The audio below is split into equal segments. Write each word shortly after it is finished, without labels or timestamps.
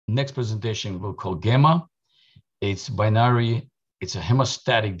next presentation we'll call Gemma. It's binary. It's a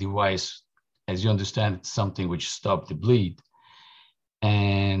hemostatic device. As you understand, it's something which stops the bleed.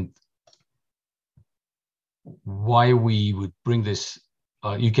 And why we would bring this,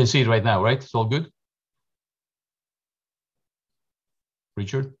 you can see it right now, right? It's all good?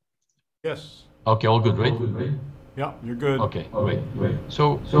 Richard? Yes. Okay, all good, right? Yeah, you're good. Okay, great.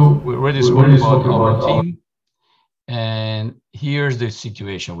 So we already spoke about our team. And here's the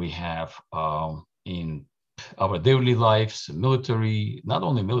situation we have in our daily lives, military, not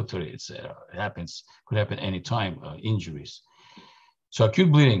only military, it happens, could happen anytime, injuries. So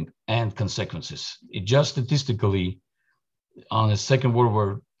acute bleeding and consequences. It just statistically, on the Second World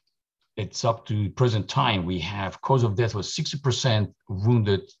War, it's up to present time, we have cause of death was 60%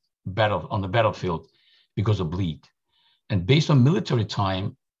 wounded on the battlefield because of bleed. And based on military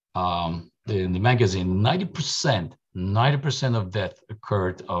time, in the magazine, 90% of death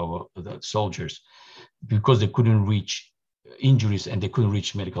occurred of the soldiers because they couldn't reach injuries and they couldn't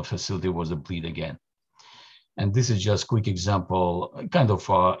reach medical facility was a bleed again. And this is just a quick example, kind of,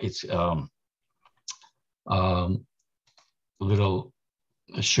 it's little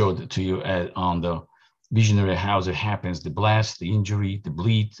showed to you on the visionary how it happens, the blast, the injury, the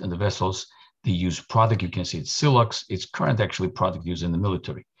bleed, and the vessels. They use product, you can see it's Silox, it's current actually product used in the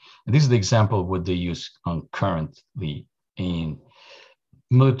military. And this is the example of what they use currently in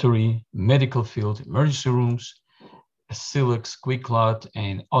military, medical field, emergency rooms, Silox, Quick Clot,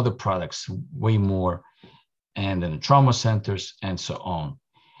 and other products, way more, and then trauma centers, and so on.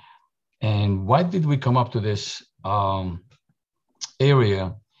 And why did we come up to this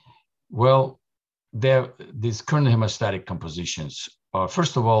area? Well, these current hemostatic compositions,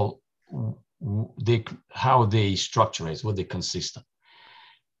 first of all, how they structure it, what they consist of.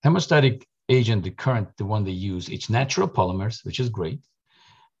 Hemostatic agent, the one they use, it's natural polymers, which is great,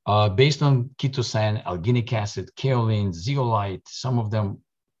 based on chitosan, alginic acid, kaolin, zeolite, some of them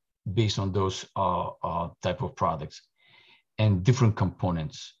based on those type of products, and different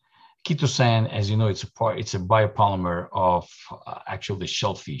components. Chitosan, as you know, it's a biopolymer of actually the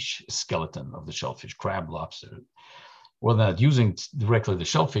shellfish skeleton of the shellfish, crab, lobster. Well, not using directly the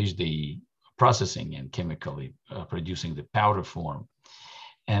shellfish, the processing and chemically producing the powder form.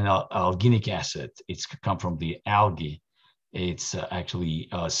 And alginic acid, it's come from the algae. It's actually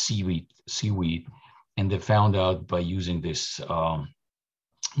seaweed. And they found out by using this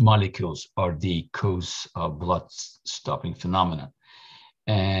molecules are the cause of blood stopping phenomena.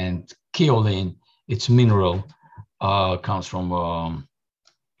 And kaolin, it's mineral, comes from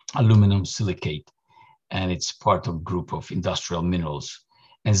aluminum silicate, and it's part of a group of industrial minerals.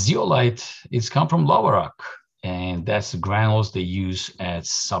 And zeolite, it's come from lava rock, and that's the granules they use as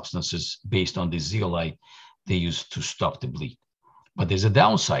substances based on the zeolite they use to stop the bleed. But there's a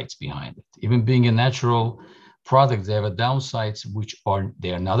downsides behind it. Even being a natural product, they have a downsides which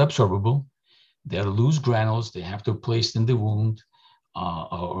they are not absorbable. They're loose granules. They have to be placed in the wound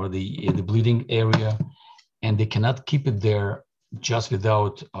or the bleeding area, and they cannot keep it there just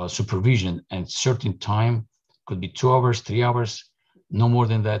without supervision. And certain time could be 2 hours, 3 hours, no more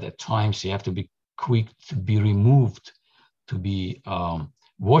than that. At times, you have to be quick to be removed, to be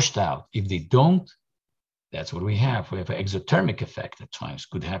washed out. If they don't, that's what we have. We have an exothermic effect at times.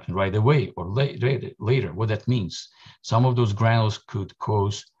 Could happen right away or later. What that means, some of those granules could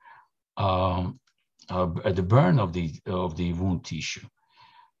cause the burn of the wound tissue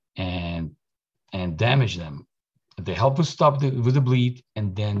and damage them. They help us stop with the bleed,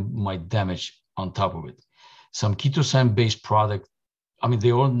 and then might damage on top of it. Some chitosan-based product, I mean,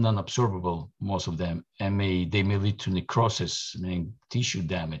 they're all non-absorbable, most of them, and they may lead to necrosis, meaning tissue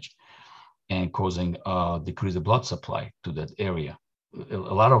damage, and causing decrease the blood supply to that area. A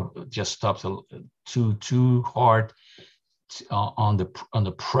lot of just stops too hard on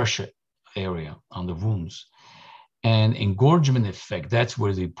the pressure area, on the wounds. And engorgement effect, that's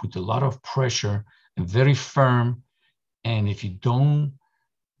where they put a lot of pressure and very firm. And if you don't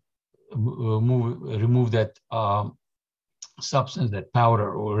remove that substance, that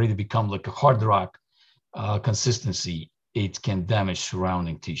powder, already become like a hard rock consistency, it can damage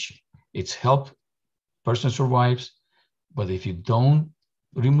surrounding tissue. It's helped, person survives, but if you don't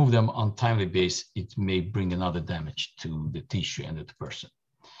remove them on timely basis, it may bring another damage to the tissue and the person.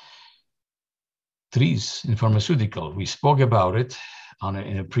 TRIZ in pharmaceutical, we spoke about it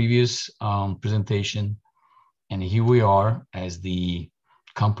in a previous presentation, and here we are as the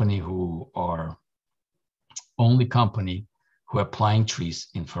company who are only company who are applying TRIZ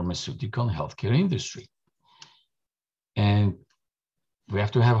in pharmaceutical and healthcare industry. And we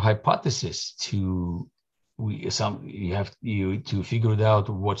have to have a hypothesis to you have to figure it out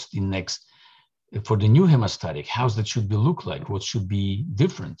what's the next for the new hemostatic. How's that should be look like? What should be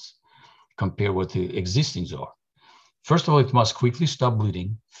different compared what the existings are? First of all, it must quickly stop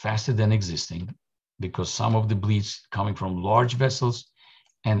bleeding faster than existing, because some of the bleeds coming from large vessels,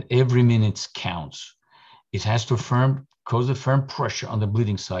 and every minute counts. It has to cause a firm pressure on the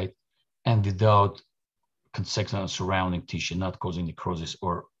bleeding site and without consequent surrounding tissue, not causing necrosis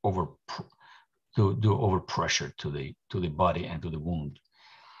or overpressure to the body and to the wound.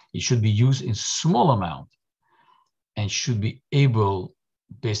 It should be used in small amount and should be able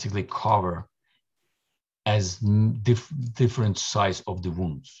basically cover as different size of the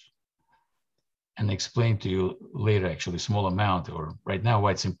wounds. And explain to you later, actually, small amount, or right now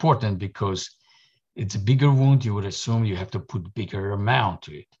why it's important, because it's a bigger wound. You would assume you have to put bigger amount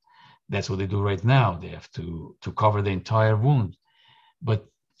to it. That's what they do right now. They have to cover the entire wound. But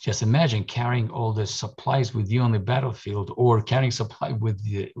just imagine carrying all the supplies with you on the battlefield, or carrying supply with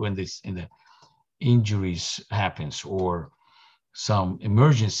you when this in the injuries happens or some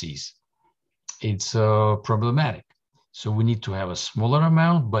emergencies. It's problematic. So we need to have a smaller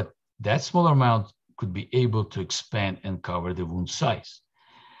amount, but that smaller amount could be able to expand and cover the wound size.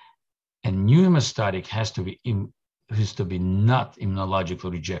 And new hemostatic has to be not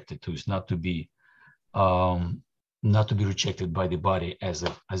immunologically rejected, too. It's not to be rejected by the body as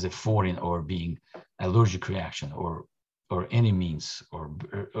a foreign or being allergic reaction or any means or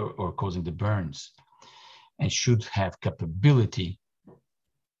causing the burns, and should have capability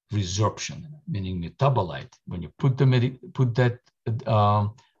resorption, meaning metabolite. When you put that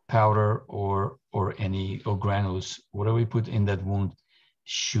powder or granules, whatever you put in that wound,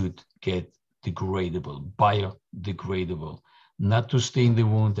 should get degradable, biodegradable, not to stay in the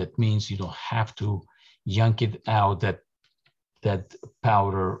wound. That means you don't have to yank it out, that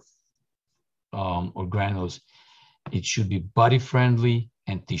powder or granules. It should be body friendly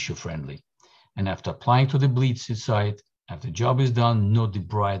and tissue friendly. And after applying to the bleeds inside, after the job is done, no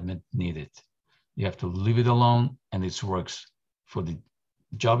debridement needed. You have to leave it alone, and it works for the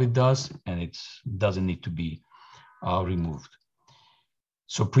job it does, and it doesn't need to be removed.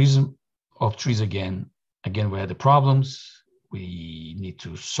 So prism of TRIZ again, we had the problems. We need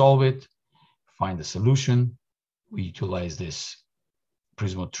to solve it, find the solution. We utilize this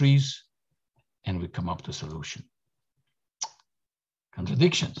prism of TRIZ, and we come up to a solution.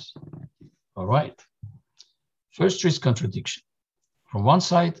 Contradictions. All right. First TRIZ contradiction. From one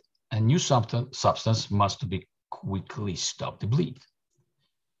side, a new substance must be quickly stop the bleed.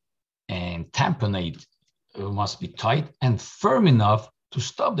 And tamponade must be tight and firm enough to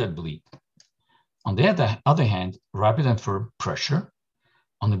stop that bleed. On the other hand, rapid and firm pressure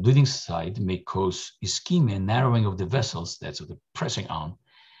on the bleeding side may cause ischemia and narrowing of the vessels, that's what they're pressing on,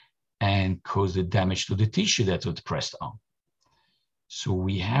 and cause the damage to the tissue, that's what pressed on. So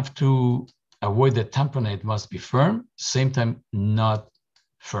we have to avoid that tamponade must be firm, same time not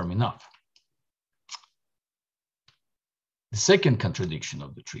firm enough. The second contradiction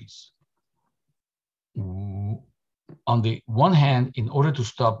of the TRIZ. On the one hand, in order to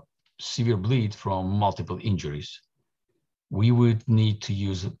stop severe bleed from multiple injuries, we would need to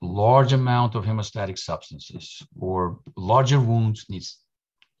use a large amount of hemostatic substances, or larger wounds needs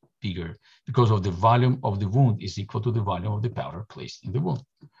bigger, because of the volume of the wound is equal to the volume of the powder placed in the wound.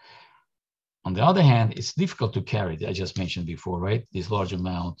 On the other hand, it's difficult to carry, I just mentioned before, right? This large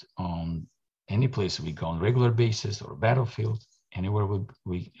amount on any place we go on a regular basis, or battlefield, anywhere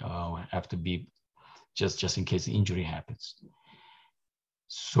we have to be just in case the injury happens.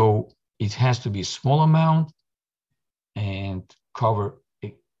 So it has to be a small amount and cover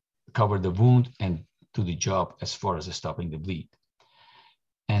the wound and do the job as far as stopping the bleed.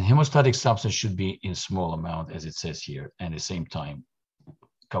 And hemostatic substance should be in small amount, as it says here, and at the same time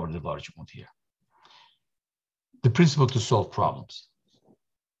cover the large wound here. The principle to solve problems.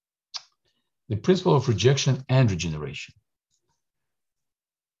 The principle of rejection and regeneration.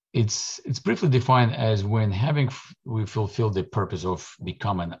 It's briefly defined as when we fulfill the purpose of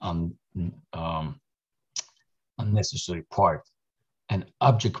become an unnecessary part, an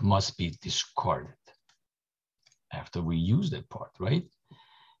object must be discarded after we use that part, right?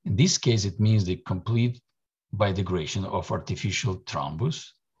 In this case, it means the complete biodegradation of artificial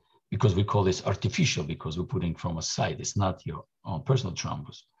thrombus, because we call this artificial because we're putting from a side. It's not your own personal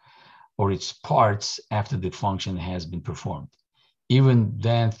thrombus, or its parts after the function has been performed. Even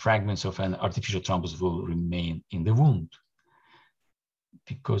then, fragments of an artificial thrombus will remain in the wound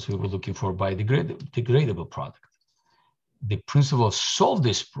because we were looking for a biodegradable product. The principle of solve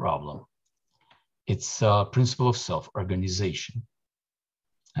this problem, it's a principle of self-organization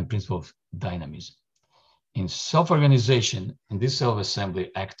and principle of dynamism. In self-organization, in this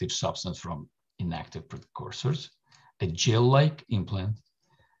self-assembly, active substance from inactive precursors, a gel-like implant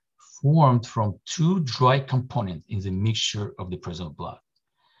formed from two dry components in the mixture of the present blood.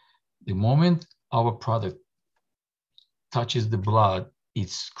 The moment our product touches the blood,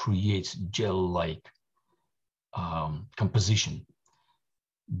 it creates gel-like composition.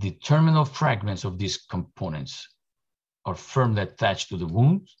 The terminal fragments of these components are firmly attached to the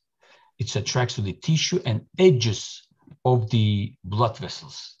wound. It attracts to the tissue and edges of the blood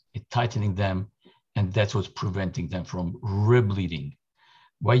vessels, it tightening them, and that's what's preventing them from rebleeding.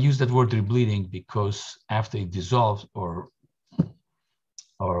 Why use that word rebleeding? Because after it dissolves or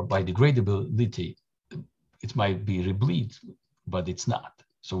biodegradability, it might be rebleed, but it's not.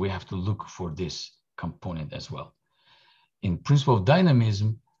 So we have to look for this component as well. In principle of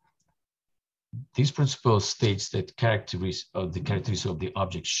dynamism, this principle states that the characteristics of the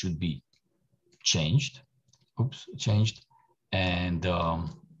object should be changed, and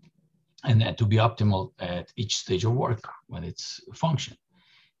to be optimal at each stage of work when it's function.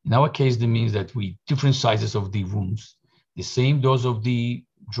 In our case, that means that different sizes of the wounds, the same dose of the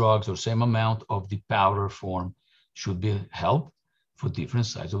drugs or same amount of the powder form should be held for different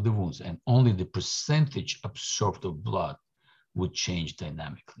sizes of the wounds, and only the percentage absorbed of blood would change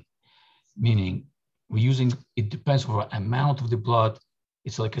dynamically. Meaning, it depends on the amount of the blood.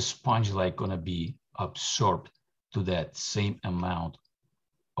 It's like a sponge, like gonna be absorbed to that same amount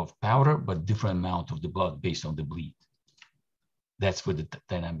of powder, but different amount of the blood based on the bleed. That's what the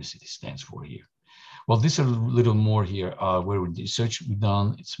dynamicity stands for here. Well, this is a little more here where the research we've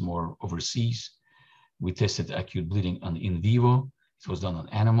done, it's more overseas. We tested acute bleeding on in vivo. It was done on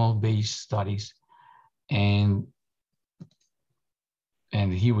animal-based studies. And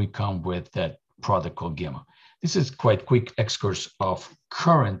here we come with that product called Gemma. This is quite quick excursus of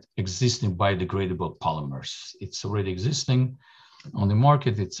current existing biodegradable polymers. It's already existing on the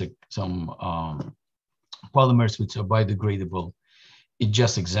market. It's some polymers which are biodegradable. It's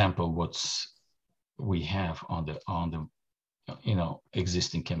just example what's we have on the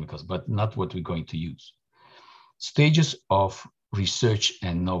existing chemicals, but not what we're going to use. Stages of research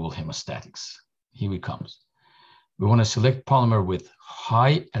and novel hemostatics. Here it comes. We want to select polymer with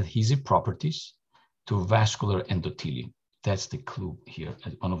high adhesive properties to vascular endothelium. That's the clue here,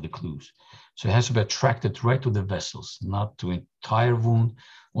 one of the clues. So it has to be attracted right to the vessels, not to entire wound,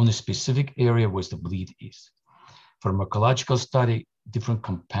 on a specific area where the bleed is. Pharmacological study, different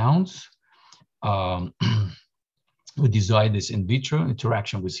compounds. We design this in vitro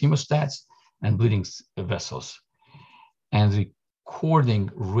interaction with hemostats and bleeding vessels. And recording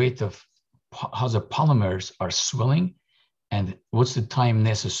rate of how the polymers are swelling and what's the time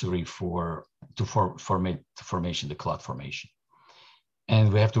necessary to formation, the clot formation.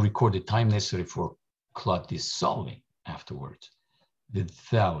 And we have to record the time necessary for clot dissolving afterwards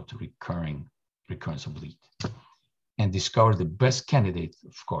without recurrence of bleed. And discover the best candidate,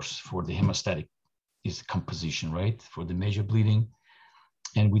 of course, for the hemostatic is composition, right? For the major bleeding.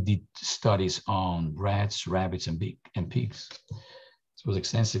 And we did studies on rats, rabbits, and pigs. It was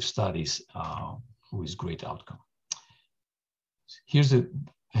extensive studies with great outcome. Here's the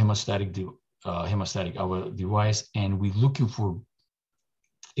hemostatic our device, and we're looking for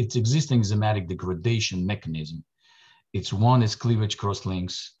its existing enzymatic degradation mechanism. It's one is cleavage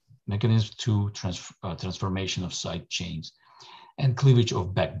cross-links, mechanism two, transformation of side chains, and cleavage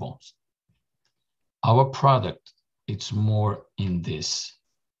of backbones. Our product, it's more in this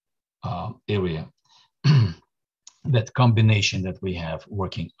area, that combination that we have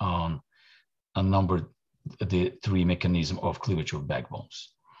working on a number, the three mechanism of cleavage of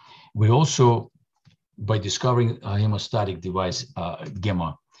backbones. We also, by discovering a hemostatic device,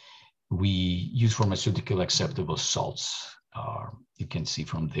 Gemma, we use pharmaceutical acceptable salts. You can see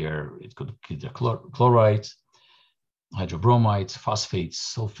from there, it could be the chlorides, hydrobromides,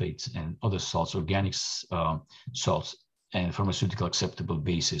 phosphates, sulfates, and other salts, organic salts, and pharmaceutical acceptable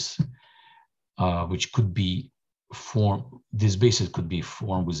bases, which could be formed, these bases could be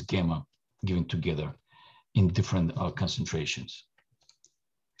formed with Gemma given together in different concentrations.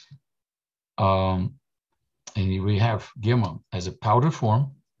 And we have Gemma as a powder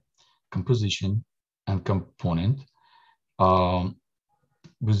form, composition, and component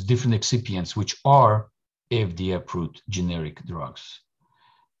with different excipients, which are FDA-approved generic drugs.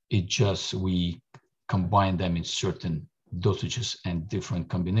 It just, we combine them in certain dosages and different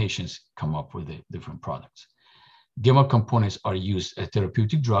combinations come up with the different products. Gemma components are used as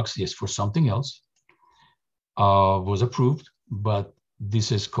therapeutic drugs, yes, for something else, was approved, but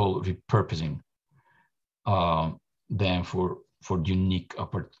this is called repurposing them for unique,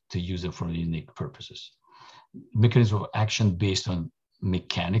 to use it for unique purposes. mechanism of action based on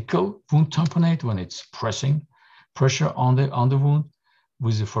mechanical wound tamponade when it's pressure on the wound,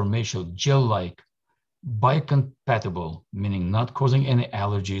 with the formation of gel-like biocompatible, meaning not causing any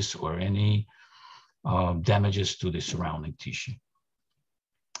allergies or any damages to the surrounding tissue.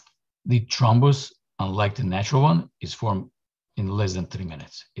 The thrombus, unlike the natural one, is formed in less than 3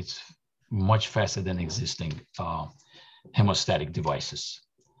 minutes. It's much faster than existing hemostatic devices.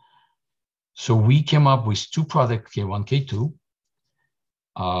 So we came up with two products, K1, K2.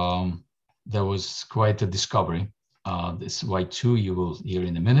 That was quite a discovery. This Y2 you will hear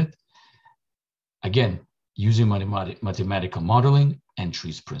in a minute. Again, using mathematical modeling and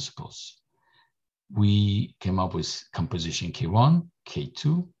TRIZ principles. We came up with composition K1,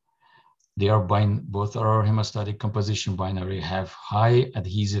 K2. They are both are hemostatic composition binary, have high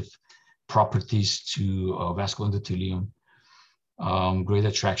adhesive properties to vascular endothelium, great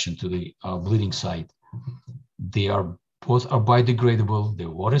attraction to the bleeding site. They are both are biodegradable, they're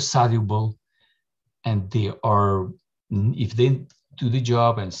water soluble, and they are, if they do the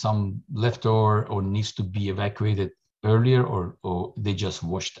job and some leftover or needs to be evacuated earlier, or they just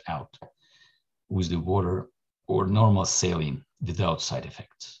washed out with the water or normal saline without side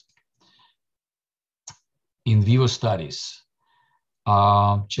effects. In vivo studies,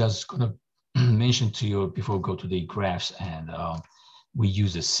 just gonna mention to you before we go to the graphs, and we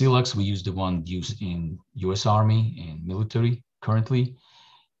use the Silax. We use the one used in US Army and military currently.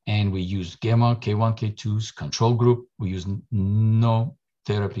 And we use Gemma, K1, K2's control group. We use no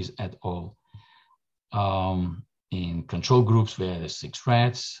therapies at all. In control groups, we had 6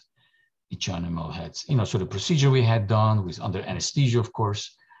 rats. Each animal had, so the procedure we had done was under anesthesia, of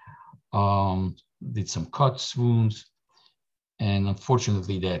course. Did some cuts, wounds. And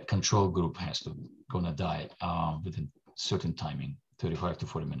unfortunately, that control group gonna die within certain timing, 35 to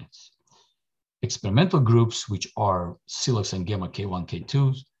 40 minutes. Experimental groups, which are Silax and Gemma, K1,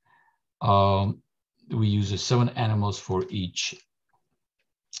 K2s, we use 7 animals for each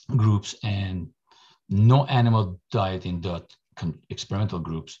groups, and no animal died in the experimental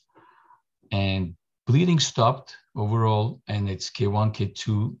groups. And bleeding stopped overall, and it's K1,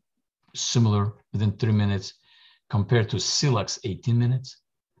 K2, similar within 3 minutes, compared to Silax 18 minutes.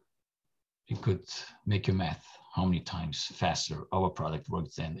 You could make your math how many times faster our product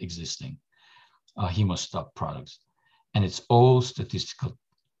works than existing hemostop products. And it's all statistical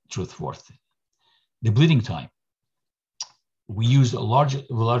truthworthy. The bleeding time. We use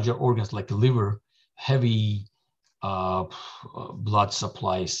larger organs like the liver, heavy blood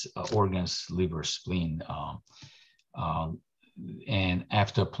supplies, organs, liver, spleen. And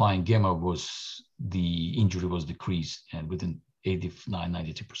after applying Gemma, the injury was decreased, and within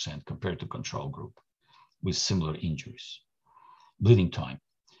 89–92% compared to control group with similar injuries. Bleeding time.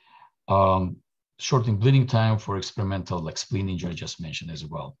 Shortening bleeding time for experimental, like spleen injury I just mentioned as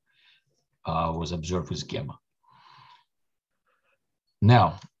well, was observed with Gemma.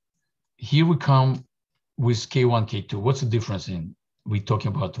 Now, here we come with K1, K2. What's the difference we're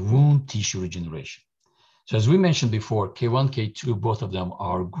talking about wound tissue regeneration. So as we mentioned before, K1, K2, both of them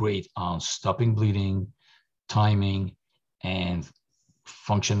are great on stopping bleeding, timing, and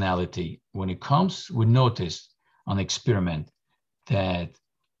functionality. When it comes, we noticed on experiment that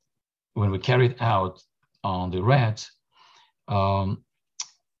when we carried out on the rats,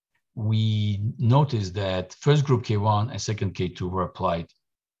 we noticed that first group K1 and second K2 were applied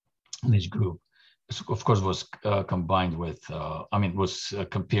in each group. This, of course, was combined with,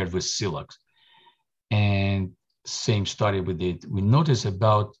 compared with Silax. And same study we did, we noticed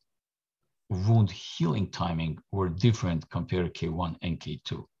about wound healing timing were different compared to K1 and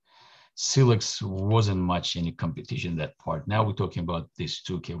K2. Silax wasn't much any competition in that part. Now we're talking about these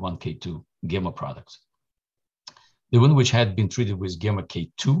two, K1, K2 Gemma products. The one which had been treated with Gemma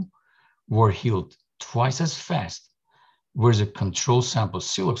K2 were healed twice as fast, whereas a control sample,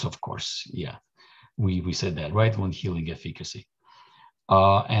 Silax, of course, yeah, we said that, right? Wound healing efficacy.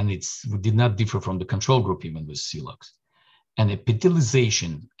 And it did not differ from the control group even with Silax. And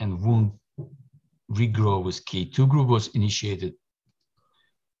epithelialization and wound regrow with K2 group was initiated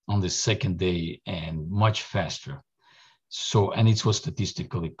on the second day and much faster. So, and it was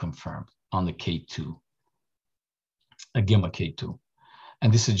statistically confirmed on the K2, Gemma K2.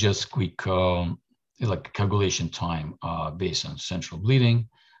 And this is just quick, like calculation time based on central bleeding.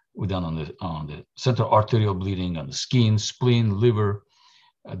 We done on the central arterial bleeding on the skin, spleen, liver.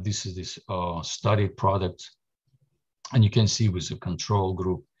 This is this studied product. And you can see with the control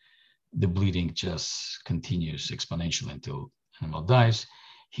group, the bleeding just continues exponentially until animal dies.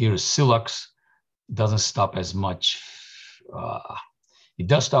 Here is Silax, doesn't stop as much. It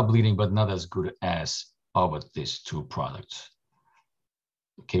does stop bleeding, but not as good as about these two products,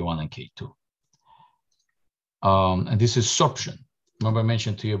 K1 and K2. And this is sorption. Remember I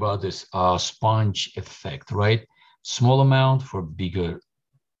mentioned to you about this sponge effect, right? Small amount for bigger,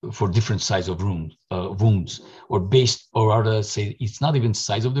 for different size of wounds, or based, or rather say, it's not even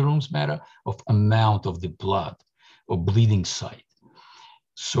size of the wounds matter, of amount of the blood or bleeding site.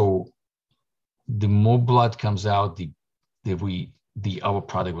 So the more blood comes out, our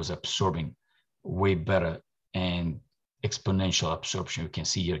product was absorbing way better, and exponential absorption. You can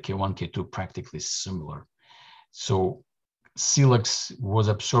see here K1, K2 practically similar. So Silex was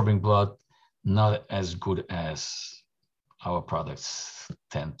absorbing blood not as good as our products,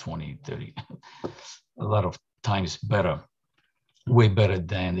 10, 20, 30, a lot of times better, way better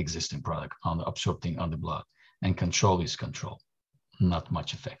than the existing product on absorbing on the blood. And control is control, not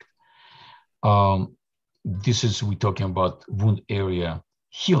much effect. This is, we're talking about wound area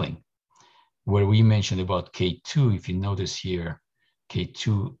healing, where we mentioned about K2. If you notice here,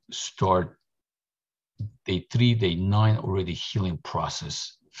 K2 start day 3, day 9 already healing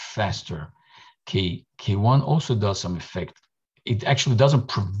process faster. K1 also does some effect. It actually doesn't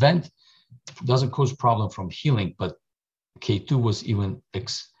cause problem from healing, but K2 was even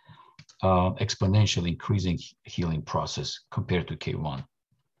exponentially increasing healing process compared to K1.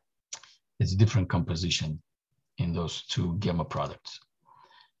 It's different composition in those two Gemma products.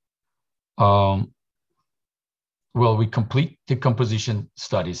 Well, we complete the composition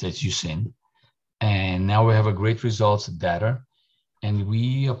studies, as you've seen, and now we have a great results data, and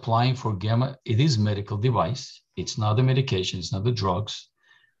we applying for Gemma. It is medical device. It's not the medication. It's not the drugs.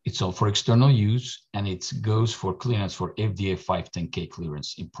 It's all for external use, and it goes for clearance for FDA 510K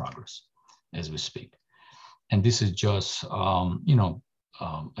clearance in progress as we speak. And this is just, I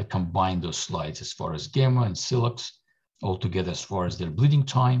combined those slides as far as Gemma and Silex all together as far as their bleeding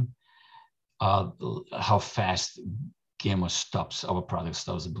time, how fast Gemma stops, our product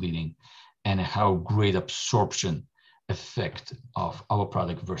stops the bleeding, and how great absorption effect of our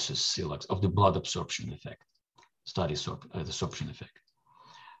product versus Silex, of the blood absorption effect, absorption effect.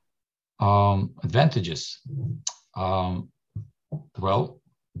 Advantages. Well,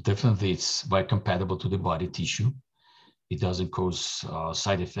 definitely it's biocompatible to the body tissue. It doesn't cause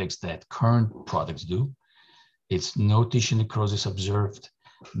side effects that current products do. It's no tissue necrosis observed,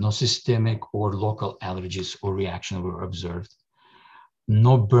 no systemic or local allergies or reaction were observed,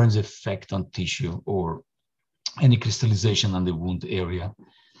 no burns effect on tissue or any crystallization on the wound area.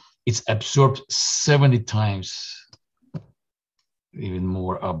 It's absorbed 70 times even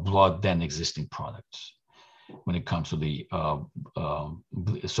more blood than existing products when it comes to the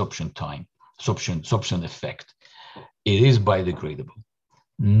absorption time, absorption effect. It is biodegradable,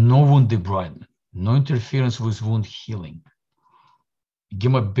 no wound debridement, no interference with wound healing.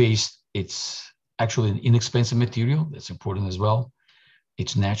 Gemma-based, it's actually an inexpensive material. That's important as well.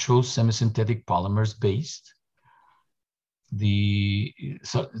 It's natural semi-synthetic polymers based. The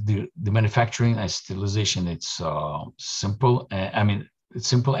manufacturing and sterilization, it's simple. It's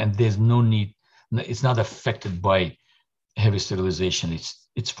simple, and there's no need. It's not affected by heavy sterilization.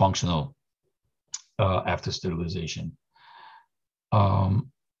 It's functional after sterilization, and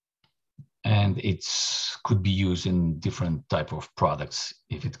it's could be used in different type of products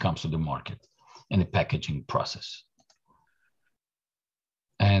if it comes to the market and the packaging process.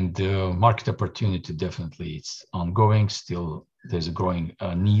 And the market opportunity, definitely it's ongoing. Still, there's a growing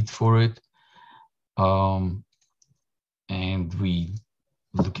need for it. And we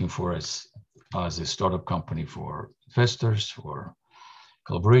looking for as a startup company for investors, for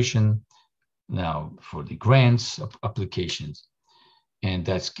collaboration, now for the grants applications. And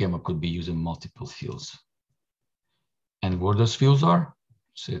that Gemma could be used in multiple fields. And where those fields are,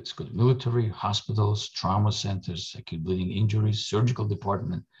 so it's good military, hospitals, trauma centers, acute bleeding injuries, surgical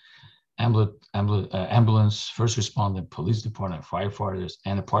department, ambulance, first responder, police department, firefighters,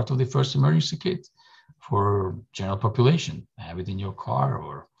 and a part of the first emergency kit for general population. Have it in your car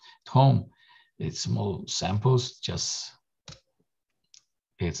or at home. It's small samples, just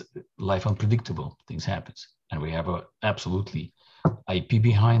it's life unpredictable, things happens. And we have a absolutely IP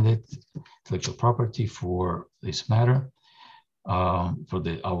behind it, intellectual property for this matter. For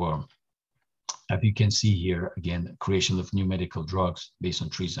our, as you can see here, again, creation of new medical drugs based on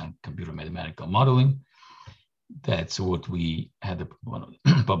TRIZ and computer mathematical modeling. That's what we had one of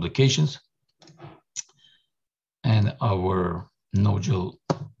the publications. And our NOIGEL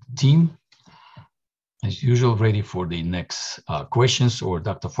team, as usual, ready for the next questions, or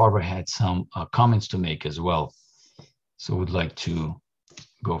Dr. Farber had some comments to make as well. So we'd like to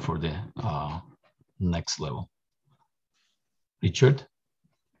go for the next level. Richard,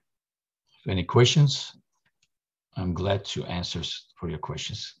 any questions? I'm glad to answer for your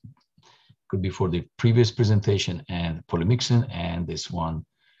questions. Could be for the previous presentation and polymyxin and this one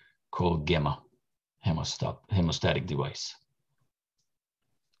called Gemma, hemostatic device.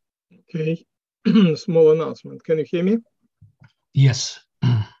 Okay, small announcement. Can you hear me? Yes.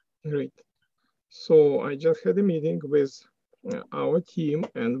 Great. So I just had a meeting with our team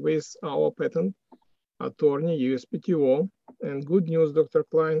and with our patent attorney, USPTO, and good news, Dr.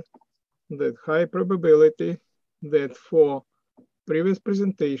 Kleyn, that high probability that for previous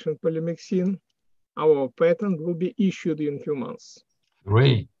presentation polymyxin, our patent will be issued in a few months.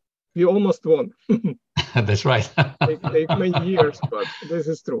 Great. We almost won. That's right. Take many years, but this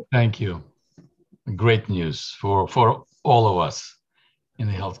is true. Thank you. Great news for all of us in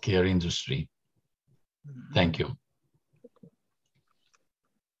the healthcare industry. Thank you.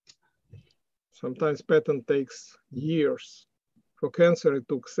 Sometimes patent takes years. For cancer, it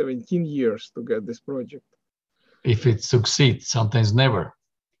took 17 years to get this project. If it succeeds, sometimes never.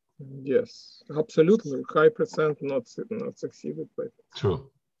 Yes, absolutely. High percent not succeeded. But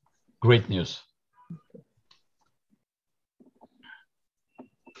true. Great news.